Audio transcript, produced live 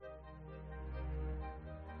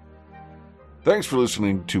Thanks for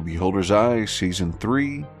listening to Beholder's Eye, Season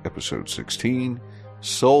 3, Episode 16,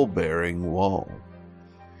 Soul-Bearing Wall.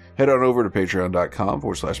 Head on over to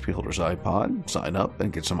patreon.com/Beholder'sEyePod, sign up,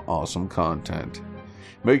 and get some awesome content.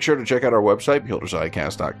 Make sure to check out our website,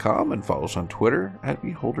 beholderseyecast.com, and follow us on Twitter at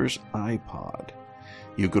BeholdersEyePod.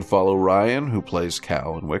 You could follow Ryan, who plays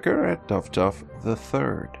Cal and Wicker, at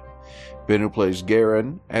DuffDuff3rd. Ben, who plays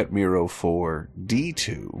Garen, at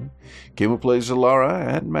Miro4D2. Kim, who plays Zalara,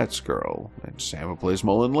 at Metzgirl. And Sam, who plays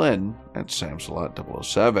Mullen Lynn, at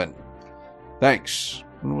Samsalot007. Thanks,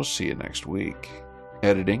 and we'll see you next week.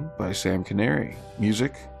 Editing by Sam Canary.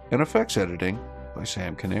 Music and effects editing by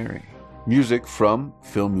Sam Canary. Music from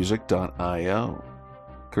filmmusic.io.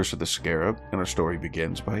 Curse of the Scarab and Our Story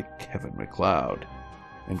Begins by Kevin MacLeod.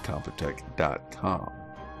 And Compotech.com.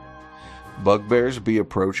 Bugbears Be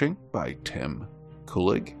Approaching by Tim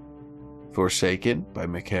Kulig. Forsaken by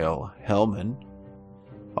Mikhail Hellman.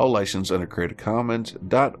 All licensed under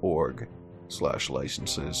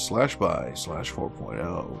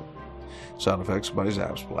creativecommons.org/licenses/by/4.0. Sound effects by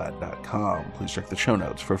Zapsplat.com. Please check the show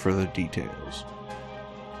notes for further details.